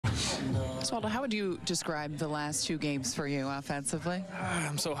Oswaldo, how would you describe the last two games for you offensively?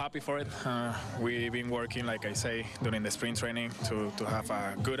 I'm so happy for it. We've been working, like I say, during the sprint training to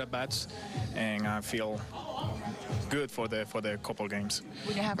have good at-bats, and I feel good for the couple games.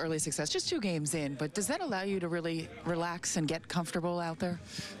 When you have early success, just 2 games in, but does that allow you to really relax and get comfortable out there?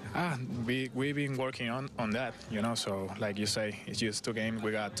 We've been working on that, you know, so like you say, it's just 2 games.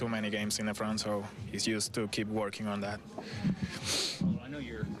 We got too many games in the front, so it's just to keep working on that. Well, I know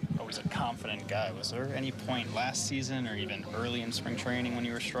you're always a confident guy. Was there any point last season or even early in spring training when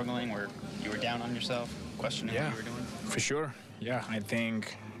you were struggling where you were down on yourself, questioning what you were doing? For sure. Yeah, I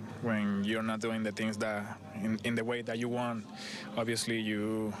think when you're not doing the things that in the way that you want, obviously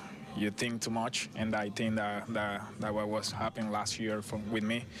you think too much, and I think that what was happening last year with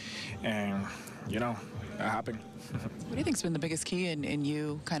me, and you know, that happened. What do you think's been the biggest key in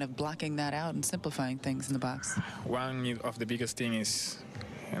you kind of blocking that out and simplifying things in the box? One of the biggest thing is,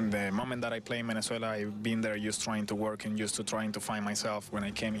 in the moment that I play in Venezuela, I've been there just trying to work and just trying to find myself. When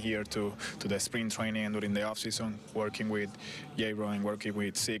I came here to the sprint training and during the off-season, working with J-Ro and working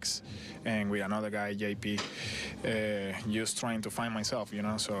with Six and with another guy, JP, just trying to find myself, you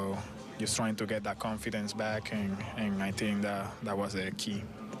know, so just trying to get that confidence back, and I think that was the key.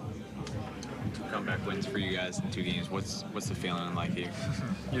 2 comeback wins for you guys in 2 games. What's the feeling like here?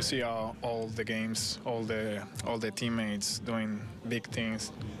 You see all the games, all the teammates doing big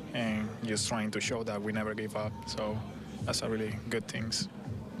things, and just trying to show that we never give up. So that's a really good thing.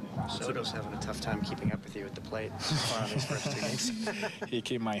 Soto's having a tough time keeping up with you at the plate on these first 2 games. He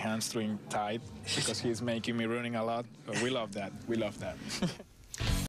keep my hamstring tight because he's making me running a lot. But we love that. We love that.